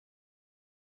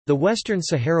The Western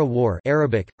Sahara War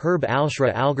Arabic, Herb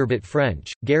al-Shra al-Gharbat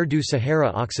French, Guerre du Sahara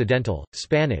Occidental,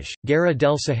 Spanish, Guerra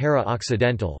del Sahara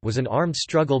Occidental was an armed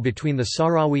struggle between the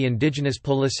Sahrawi indigenous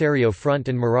Polisario Front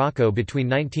and Morocco between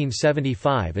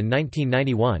 1975 and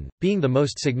 1991, being the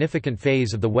most significant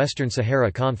phase of the Western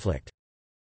Sahara conflict.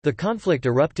 The conflict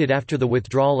erupted after the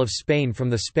withdrawal of Spain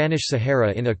from the Spanish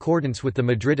Sahara in accordance with the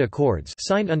Madrid Accords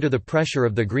signed under the pressure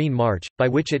of the Green March, by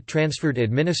which it transferred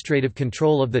administrative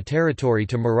control of the territory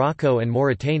to Morocco and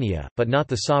Mauritania, but not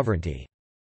the sovereignty.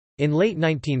 In late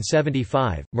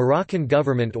 1975, Moroccan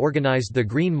government organized the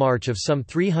Green March of some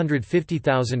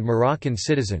 350,000 Moroccan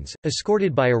citizens,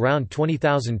 escorted by around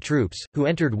 20,000 troops, who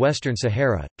entered Western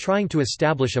Sahara, trying to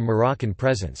establish a Moroccan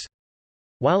presence.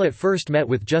 While it first met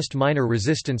with just minor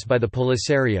resistance by the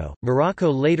Polisario,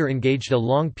 Morocco later engaged a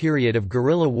long period of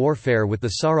guerrilla warfare with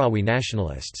the Sahrawi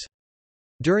nationalists.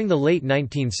 During the late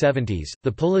 1970s,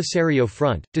 the Polisario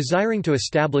Front, desiring to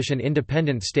establish an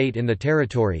independent state in the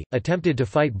territory, attempted to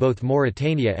fight both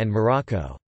Mauritania and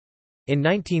Morocco. In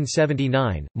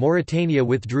 1979, Mauritania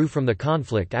withdrew from the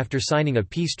conflict after signing a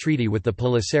peace treaty with the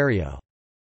Polisario.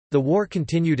 The war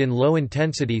continued in low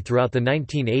intensity throughout the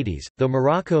 1980s, though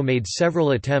Morocco made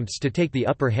several attempts to take the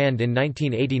upper hand in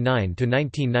 1989 to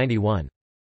 1991.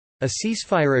 A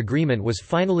ceasefire agreement was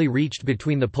finally reached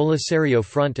between the Polisario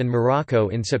Front and Morocco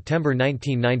in September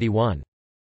 1991.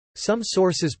 Some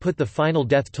sources put the final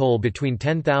death toll between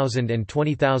 10,000 and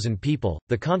 20,000 people.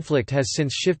 The conflict has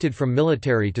since shifted from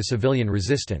military to civilian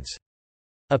resistance.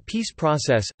 A peace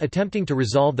process, attempting to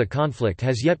resolve the conflict,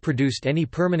 has yet produced any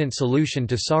permanent solution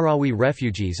to Sahrawi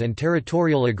refugees and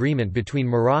territorial agreement between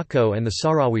Morocco and the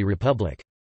Sahrawi Republic.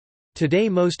 Today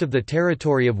most of the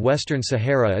territory of Western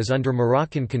Sahara is under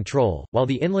Moroccan control, while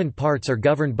the inland parts are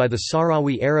governed by the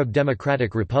Sahrawi Arab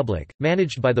Democratic Republic,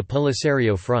 managed by the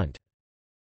Polisario Front.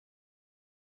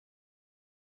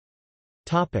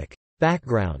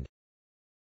 Background.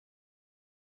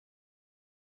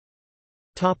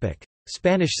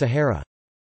 Spanish Sahara.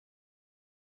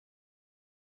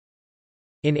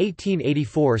 In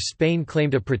 1884 Spain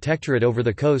claimed a protectorate over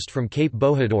the coast from Cape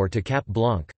Bojador to Cap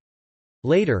Blanc.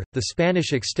 Later, the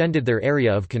Spanish extended their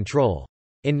area of control.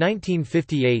 In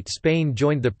 1958 Spain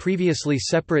joined the previously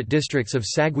separate districts of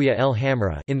Saguiya el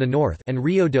Hamra in the north and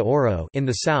Rio de Oro in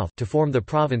the south to form the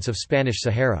province of Spanish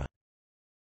Sahara.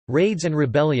 Raids and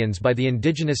rebellions by the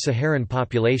indigenous Saharan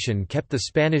population kept the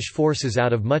Spanish forces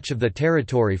out of much of the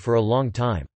territory for a long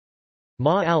time.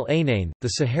 Ma al-Ainain, the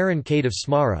Saharan Cade of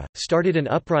Smara, started an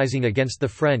uprising against the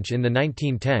French in the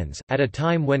 1910s, at a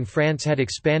time when France had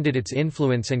expanded its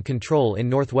influence and control in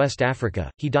northwest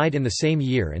Africa. He died in the same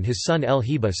year and his son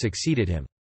El-Hiba succeeded him.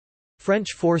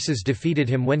 French forces defeated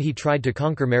him when he tried to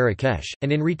conquer Marrakesh,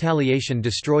 and in retaliation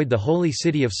destroyed the holy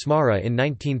city of Smara in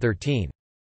 1913.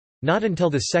 Not until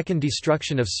the second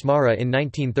destruction of Smara in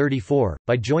 1934,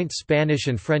 by joint Spanish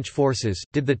and French forces,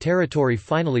 did the territory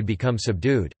finally become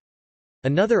subdued.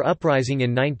 Another uprising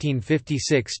in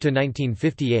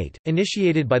 1956–1958,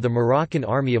 initiated by the Moroccan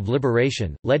Army of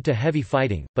Liberation, led to heavy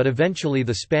fighting, but eventually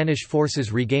the Spanish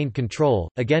forces regained control,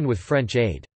 again with French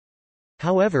aid.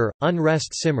 However,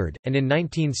 unrest simmered, and in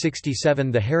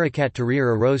 1967 the Harakat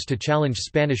Tahrir arose to challenge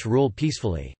Spanish rule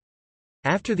peacefully.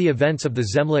 After the events of the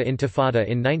Zemla Intifada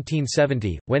in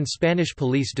 1970, when Spanish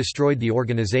police destroyed the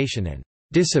organization and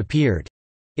disappeared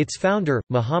its founder,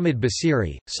 Mohamed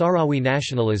Basiri, Sahrawi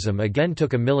nationalism again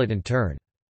took a militant turn.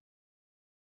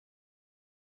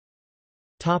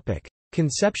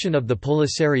 Conception of the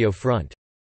Polisario Front.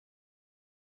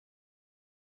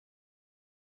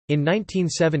 In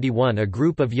 1971 a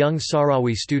group of young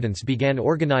Sahrawi students began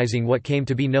organizing what came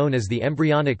to be known as the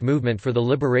Embryonic Movement for the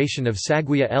Liberation of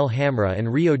Saguiya el Hamra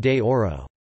and Rio de Oro.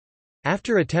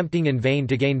 After attempting in vain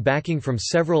to gain backing from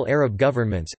several Arab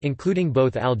governments, including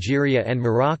both Algeria and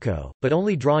Morocco, but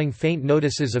only drawing faint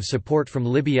notices of support from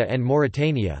Libya and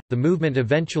Mauritania, the movement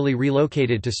eventually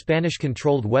relocated to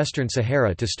Spanish-controlled Western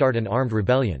Sahara to start an armed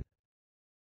rebellion.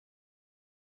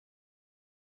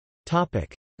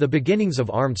 The beginnings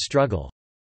of armed struggle.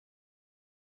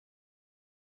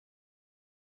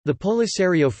 The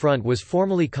Polisario Front was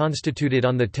formally constituted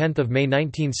on 10 May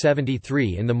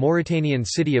 1973 in the Mauritanian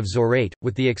city of Zourate,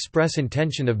 with the express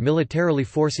intention of militarily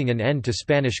forcing an end to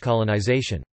Spanish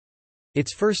colonization.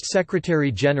 Its first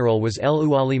Secretary-General was El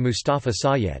Ouali Mustafa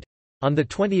Sayed. On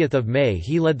 20 May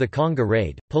he led the Conga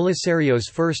Raid, Polisario's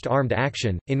first armed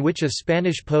action, in which a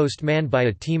Spanish post manned by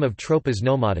a team of Tropas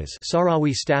Nomadas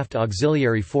Sahrawi staffed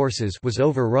auxiliary forces was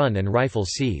overrun and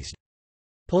rifles seized.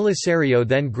 Polisario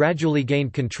then gradually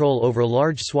gained control over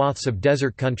large swaths of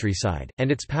desert countryside,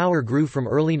 and its power grew from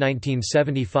early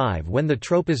 1975 when the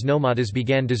tropas nómadas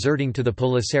began deserting to the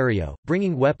Polisario,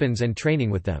 bringing weapons and training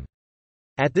with them.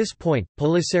 At this point,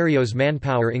 Polisario's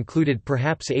manpower included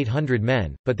perhaps 800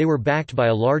 men, but they were backed by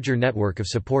a larger network of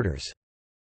supporters.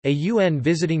 A UN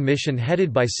visiting mission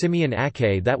headed by Simeon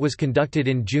Acay that was conducted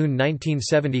in June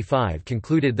 1975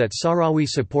 concluded that Sahrawi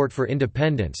support for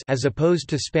independence as opposed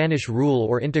to Spanish rule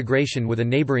or integration with a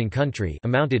neighboring country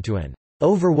amounted to an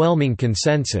overwhelming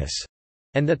consensus,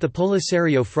 and that the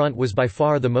Polisario Front was by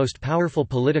far the most powerful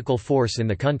political force in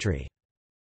the country.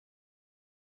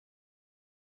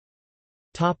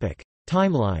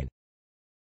 Timeline.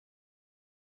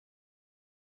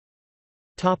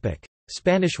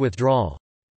 Spanish withdrawal.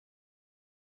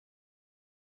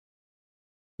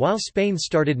 While Spain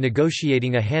started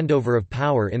negotiating a handover of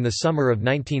power in the summer of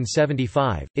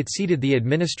 1975, it ceded the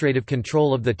administrative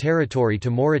control of the territory to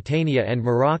Mauritania and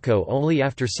Morocco only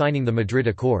after signing the Madrid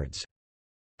Accords.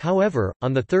 However,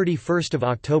 on 31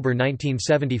 October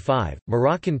 1975,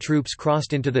 Moroccan troops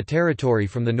crossed into the territory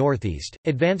from the northeast,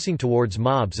 advancing towards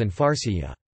Mobs and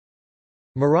Farsiya.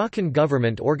 Moroccan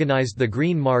government organized the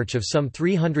Green March of some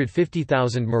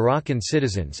 350,000 Moroccan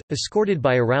citizens, escorted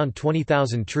by around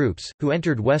 20,000 troops, who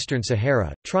entered Western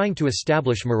Sahara, trying to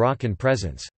establish Moroccan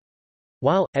presence.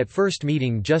 While, at first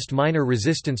meeting just minor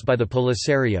resistance by the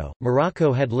Polisario,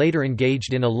 Morocco had later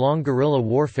engaged in a long guerrilla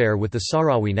warfare with the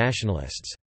Sahrawi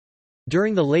nationalists.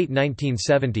 During the late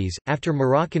 1970s, after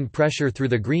Moroccan pressure through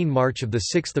the Green March of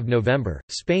 6 November,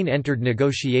 Spain entered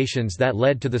negotiations that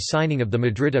led to the signing of the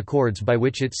Madrid Accords by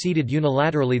which it ceded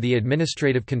unilaterally the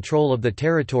administrative control of the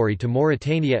territory to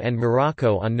Mauritania and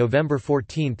Morocco on November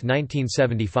 14,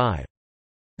 1975.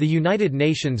 The United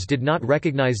Nations did not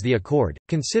recognize the accord,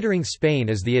 considering Spain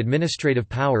as the administrative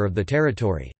power of the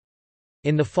territory.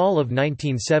 In the fall of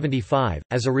 1975,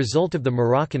 as a result of the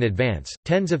Moroccan advance,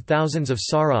 tens of thousands of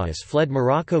Sahrawis fled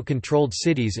Morocco-controlled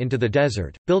cities into the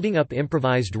desert, building up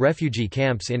improvised refugee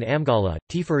camps in Amgala,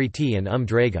 Tifariti and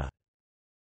Drega.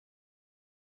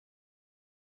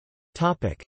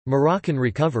 Moroccan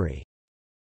recovery.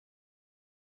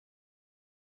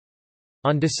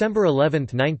 On December 11,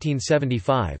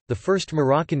 1975, the first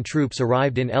Moroccan troops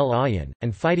arrived in El Ain,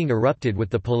 and fighting erupted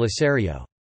with the Polisario.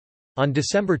 On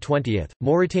December 20,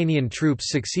 Mauritanian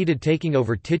troops succeeded taking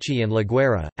over Tichy and La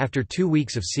Guera, after 2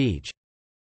 weeks of siege.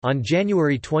 On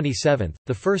January 27,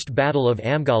 the First Battle of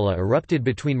Amgala erupted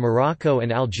between Morocco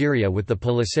and Algeria with the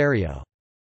Polisario.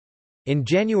 In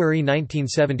January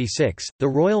 1976, the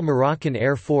Royal Moroccan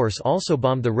Air Force also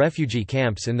bombed the refugee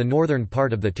camps in the northern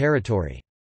part of the territory.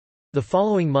 The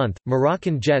following month,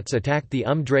 Moroccan jets attacked the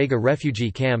Drega refugee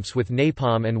camps with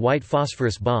napalm and white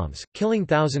phosphorus bombs, killing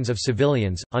thousands of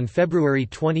civilians. On February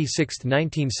 26,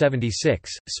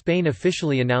 1976, Spain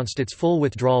officially announced its full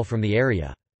withdrawal from the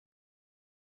area.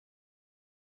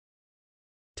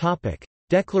 Topic: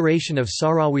 Declaration of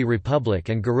Sahrawi Republic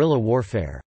and guerrilla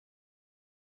warfare.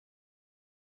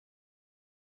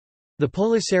 The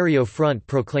Polisario Front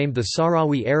proclaimed the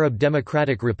Sahrawi Arab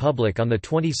Democratic Republic on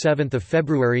 27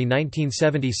 February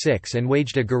 1976 and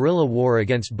waged a guerrilla war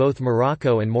against both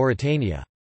Morocco and Mauritania.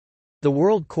 The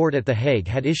World Court at The Hague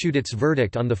had issued its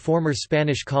verdict on the former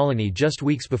Spanish colony just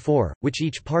weeks before, which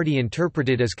each party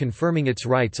interpreted as confirming its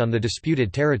rights on the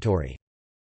disputed territory.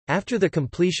 After the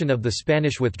completion of the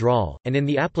Spanish withdrawal, and in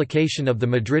the application of the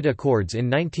Madrid Accords in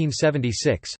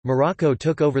 1976, Morocco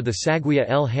took over the Saguiya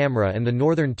El Hamra and the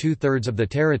northern two-thirds of the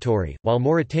territory, while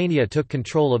Mauritania took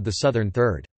control of the southern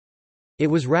third. It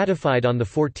was ratified on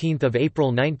 14 April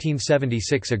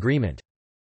 1976 agreement.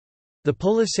 The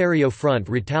Polisario Front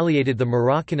retaliated the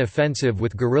Moroccan offensive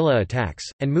with guerrilla attacks,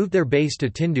 and moved their base to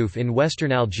Tindouf in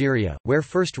western Algeria, where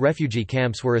first refugee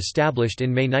camps were established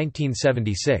in May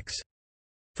 1976.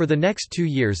 For the next 2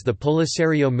 years the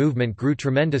Polisario movement grew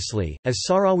tremendously, as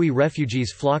Sahrawi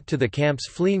refugees flocked to the camps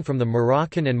fleeing from the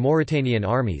Moroccan and Mauritanian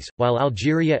armies, while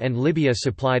Algeria and Libya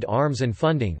supplied arms and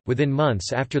funding. Within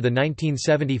months after the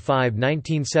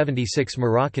 1975–1976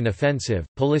 Moroccan offensive,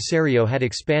 Polisario had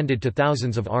expanded to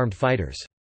thousands of armed fighters.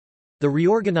 The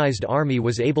reorganized army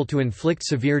was able to inflict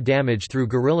severe damage through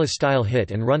guerrilla-style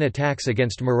hit-and-run attacks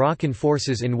against Moroccan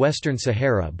forces in Western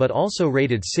Sahara but also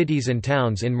raided cities and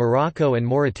towns in Morocco and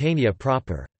Mauritania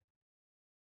proper.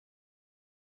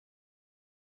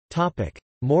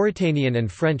 Mauritanian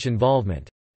and French involvement.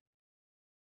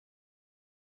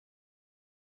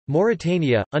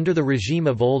 Mauritania, under the regime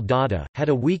of Ould Dada, had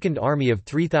a weakened army of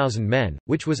 3,000 men,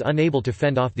 which was unable to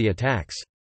fend off the attacks.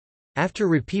 After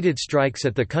repeated strikes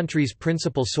at the country's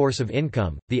principal source of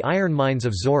income, the iron mines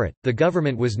of Zorat, the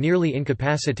government was nearly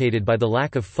incapacitated by the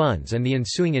lack of funds and the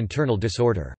ensuing internal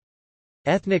disorder.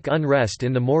 Ethnic unrest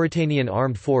in the Mauritanian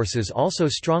armed forces also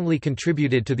strongly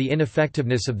contributed to the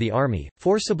ineffectiveness of the army.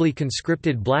 Forcibly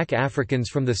conscripted black Africans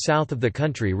from the south of the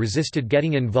country resisted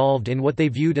getting involved in what they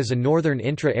viewed as a northern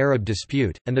intra-Arab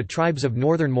dispute, and the tribes of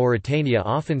northern Mauritania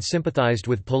often sympathized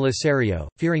with Polisario,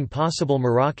 fearing possible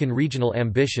Moroccan regional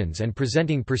ambitions and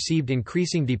presenting perceived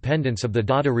increasing dependence of the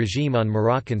Dada regime on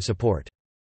Moroccan support.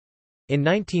 In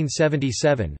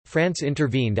 1977, France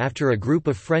intervened after a group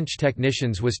of French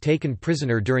technicians was taken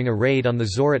prisoner during a raid on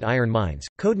the Zorat iron mines,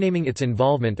 codenaming its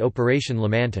involvement Operation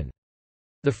Lamantin.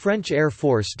 The French Air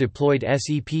Force deployed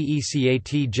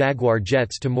SEPECAT Jaguar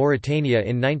jets to Mauritania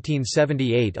in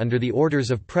 1978 under the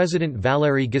orders of President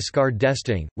Valéry Giscard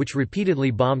d'Estaing, which repeatedly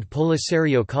bombed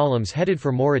Polisario columns headed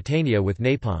for Mauritania with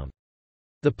napalm.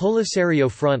 The Polisario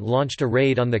Front launched a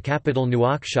raid on the capital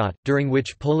Nouakchott, during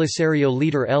which Polisario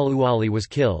leader El Ouali was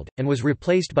killed, and was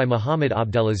replaced by Mohamed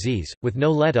Abdelaziz, with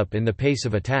no let-up in the pace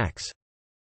of attacks.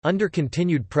 Under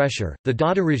continued pressure, the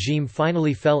Dada regime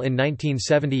finally fell in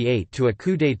 1978 to a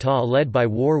coup d'état led by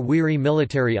war-weary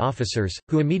military officers,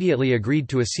 who immediately agreed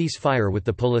to a ceasefire with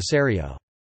the Polisario.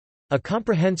 A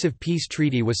comprehensive peace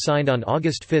treaty was signed on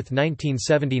August 5,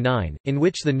 1979, in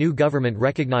which the new government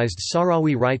recognized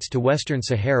Sahrawi rights to Western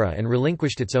Sahara and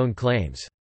relinquished its own claims.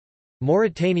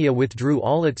 Mauritania withdrew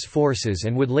all its forces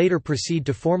and would later proceed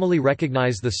to formally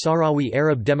recognize the Sahrawi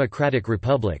Arab Democratic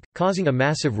Republic, causing a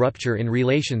massive rupture in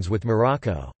relations with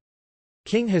Morocco.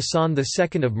 King Hassan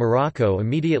II of Morocco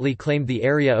immediately claimed the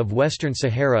area of Western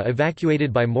Sahara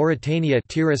evacuated by Mauritania,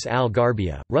 Tiris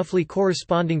al-Gharbia, roughly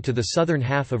corresponding to the southern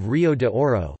half of Rio de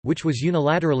Oro, which was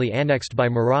unilaterally annexed by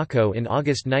Morocco in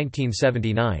August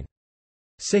 1979.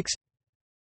 6.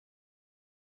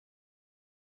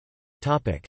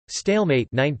 Stalemate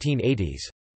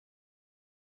 1980s.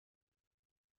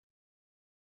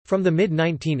 From the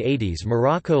mid-1980s,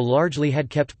 Morocco largely had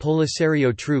kept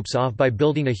Polisario troops off by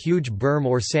building a huge berm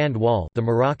or sand wall, the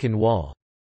Moroccan Wall.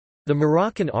 The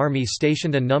Moroccan army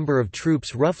stationed a number of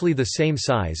troops roughly the same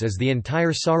size as the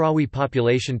entire Sahrawi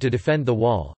population to defend the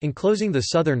wall, enclosing the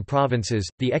southern provinces,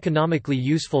 the economically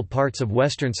useful parts of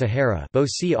Western Sahara,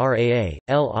 Bocraa,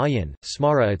 El Ain,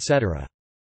 Smara, etc.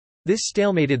 This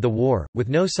stalemated the war, with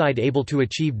no side able to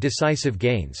achieve decisive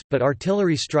gains, but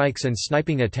artillery strikes and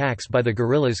sniping attacks by the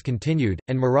guerrillas continued,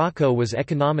 and Morocco was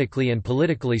economically and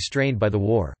politically strained by the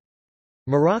war.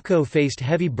 Morocco faced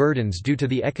heavy burdens due to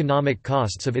the economic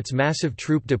costs of its massive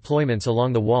troop deployments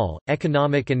along the wall.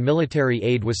 Economic and military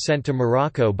aid was sent to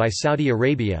Morocco by Saudi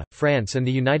Arabia, France, and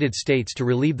the United States to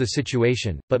relieve the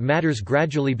situation, but matters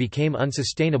gradually became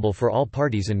unsustainable for all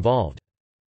parties involved.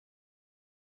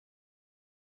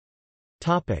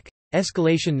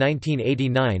 Escalation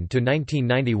 1989 to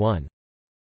 1991.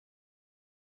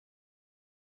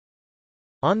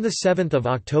 On 7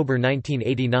 October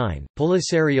 1989,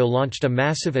 Polisario launched a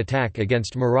massive attack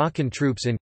against Moroccan troops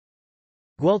in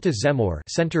Guelta Zemmour,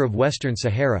 center of Western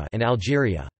Sahara, and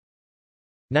Algeria.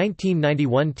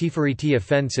 1991 Tifariti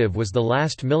Offensive was the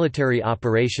last military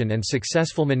operation and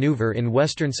successful maneuver in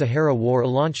Western Sahara War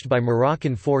launched by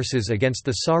Moroccan forces against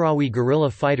the Sahrawi guerrilla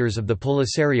fighters of the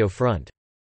Polisario Front.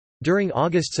 During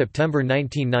August–September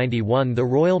 1991 the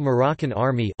Royal Moroccan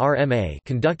Army (RMA)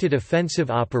 conducted offensive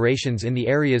operations in the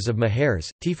areas of Mahares,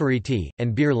 Tifariti,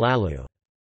 and Bir Lalu.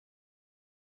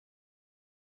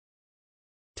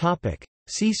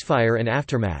 Ceasefire and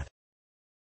aftermath.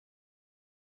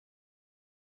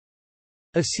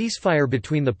 A ceasefire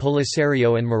between the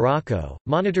Polisario and Morocco,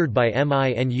 monitored by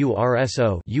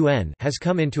MINURSO (UN), has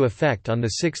come into effect on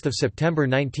 6 September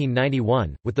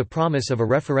 1991, with the promise of a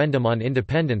referendum on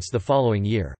independence the following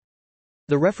year.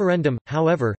 The referendum,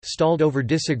 however, stalled over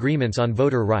disagreements on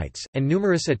voter rights, and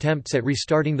numerous attempts at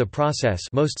restarting the process,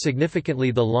 most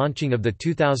significantly the launching of the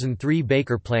 2003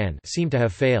 Baker Plan, seem to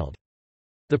have failed.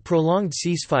 The prolonged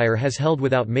ceasefire has held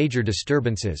without major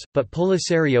disturbances, but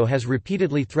Polisario has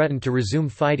repeatedly threatened to resume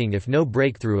fighting if no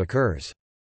breakthrough occurs.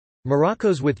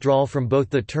 Morocco's withdrawal from both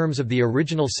the terms of the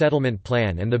original settlement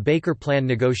plan and the Baker Plan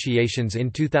negotiations in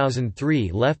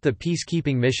 2003 left the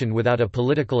peacekeeping mission without a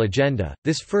political agenda.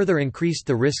 This further increased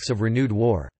the risks of renewed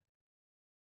war.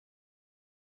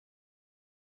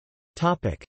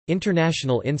 Topic: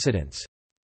 International incidents.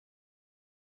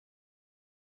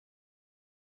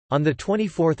 On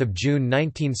 24 June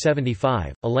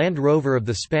 1975, a Land Rover of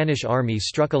the Spanish Army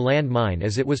struck a land mine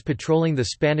as it was patrolling the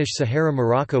Spanish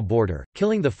Sahara-Morocco border,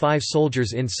 killing the 5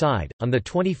 soldiers inside. On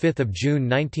 25 June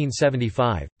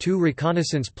 1975, 2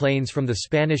 reconnaissance planes from the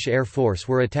Spanish Air Force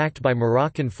were attacked by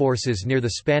Moroccan forces near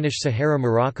the Spanish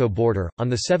Sahara-Morocco border.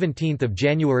 On 17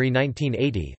 January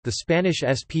 1980, the Spanish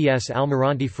SPS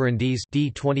Almirante Ferrandiz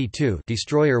D-22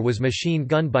 destroyer was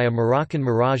machine-gunned by a Moroccan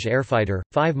Mirage airfighter,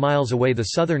 5 miles away the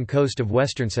southern coast of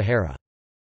Western Sahara.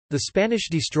 The Spanish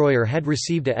destroyer had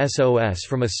received a SOS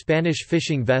from a Spanish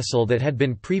fishing vessel that had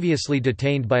been previously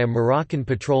detained by a Moroccan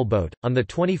patrol boat. On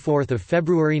 24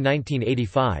 February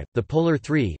 1985, the Polar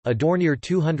 3, a Dornier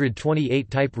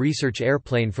 228 type research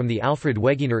airplane from the Alfred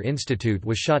Wegener Institute,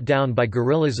 was shot down by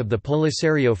guerrillas of the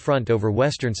Polisario Front over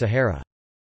Western Sahara.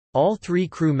 All 3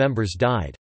 crew members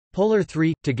died. Polar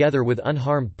 3, together with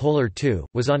unharmed Polar 2,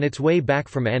 was on its way back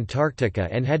from Antarctica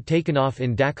and had taken off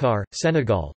in Dakar,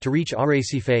 Senegal, to reach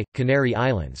Arrecife, Canary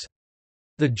Islands.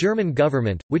 The German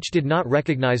government, which did not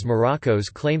recognize Morocco's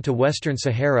claim to Western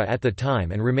Sahara at the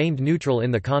time and remained neutral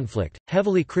in the conflict,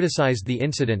 heavily criticized the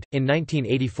incident. In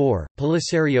 1984,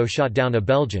 Polisario shot down a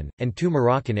Belgian and 2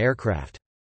 Moroccan aircraft.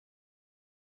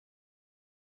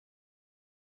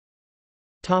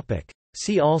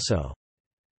 See also: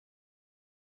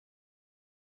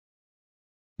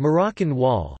 Moroccan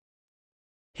Wall,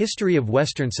 History of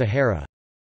Western Sahara,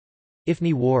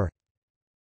 Ifni War.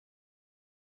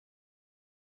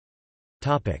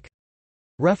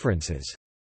 References.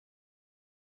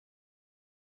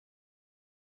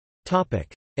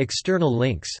 External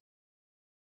links.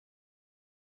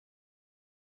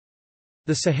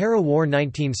 The Sahara War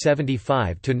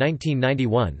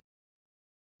 1975–1991,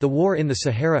 The War in the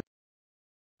Sahara,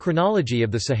 Chronology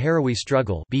of the Sahrawi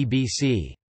Struggle,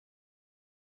 BBC.